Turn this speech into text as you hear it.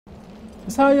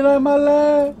That's how you like my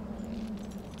leg.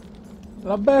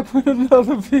 And I'm back with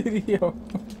another video.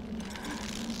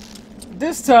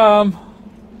 This time,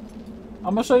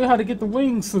 I'm gonna show you how to get the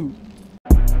wingsuit.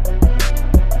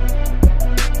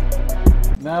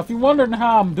 Now, if you're wondering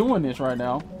how I'm doing this right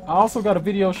now, I also got a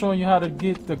video showing you how to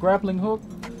get the grappling hook.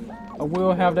 I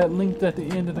will have that linked at the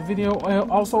end of the video,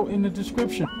 and also in the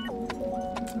description.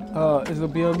 It'll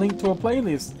be a link to a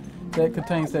playlist that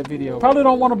contains that video. Probably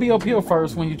don't want to be up here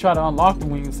first when you try to unlock the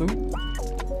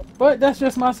wingsuit, but that's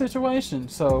just my situation.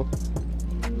 So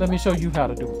let me show you how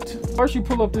to do it. First, you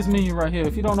pull up this menu right here.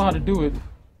 If you don't know how to do it,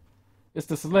 it's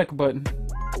the select button.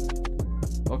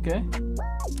 Okay.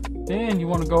 Then you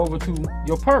want to go over to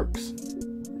your perks.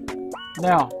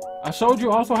 Now, I showed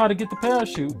you also how to get the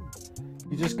parachute.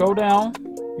 You just go down.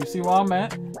 You see where I'm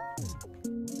at.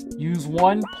 Use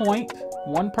one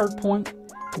perk point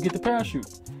to get the parachute.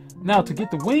 Now, to get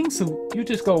the wingsuit, you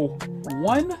just go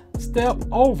one step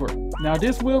over. Now,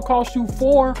 this will cost you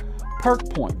 4 perk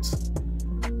points.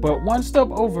 But one step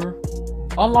over,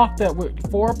 unlock that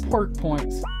with 4 perk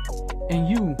points, and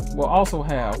you will also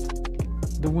have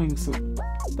the wingsuit.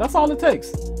 That's all it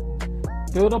takes.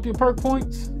 Build up your perk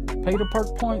points, pay the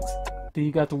perk points, then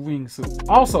you got the wingsuit.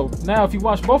 Also, now if you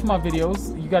watch both my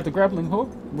videos, you got the grappling hook,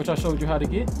 which I showed you how to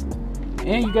get,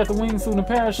 and you got the wingsuit and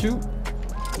parachute,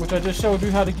 which I just showed you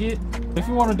how to get. If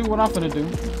you want to do what I'm gonna do,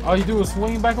 all you do is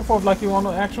swing back and forth like you're on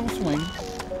an actual swing.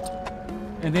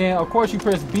 And then, of course, you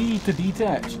press B to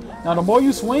detach. Now, the more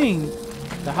you swing,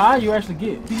 the higher you actually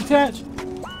get. Detach.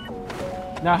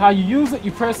 Now, how you use it,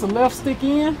 you press the left stick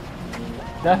in.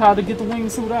 That's how to get the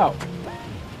wingsuit out.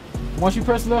 Once you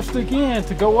press the left stick in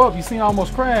to go up, you see I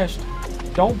almost crashed.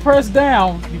 Don't press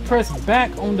down. You press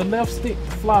back on the left stick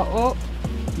to fly up.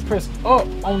 You press up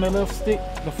on the left stick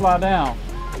to fly down.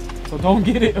 So don't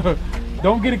get it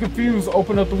confused.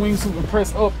 Open up the wingsuit and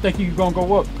press up thinking you're gonna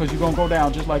go up, because you're gonna go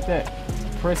down just like that.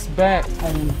 Press back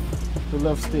on the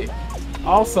left stick.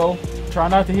 Also, try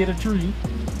not to hit a tree,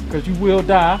 because you will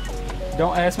die.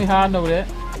 Don't ask me how I know that.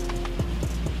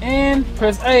 And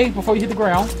press A before you hit the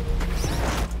ground.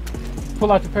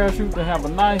 Pull out the parachute to have a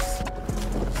nice,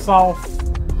 soft,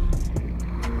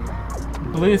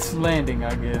 bliss landing,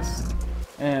 I guess.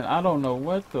 And I don't know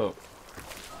what the...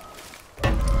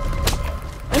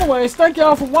 Anyways, thank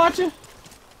y'all for watching.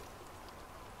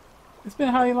 It's been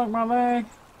How You Like My Lag.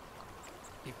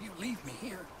 If you leave me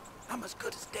here, I'm as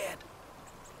good as dead.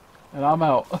 And I'm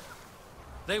out.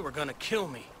 They were gonna kill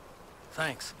me.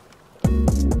 Thanks.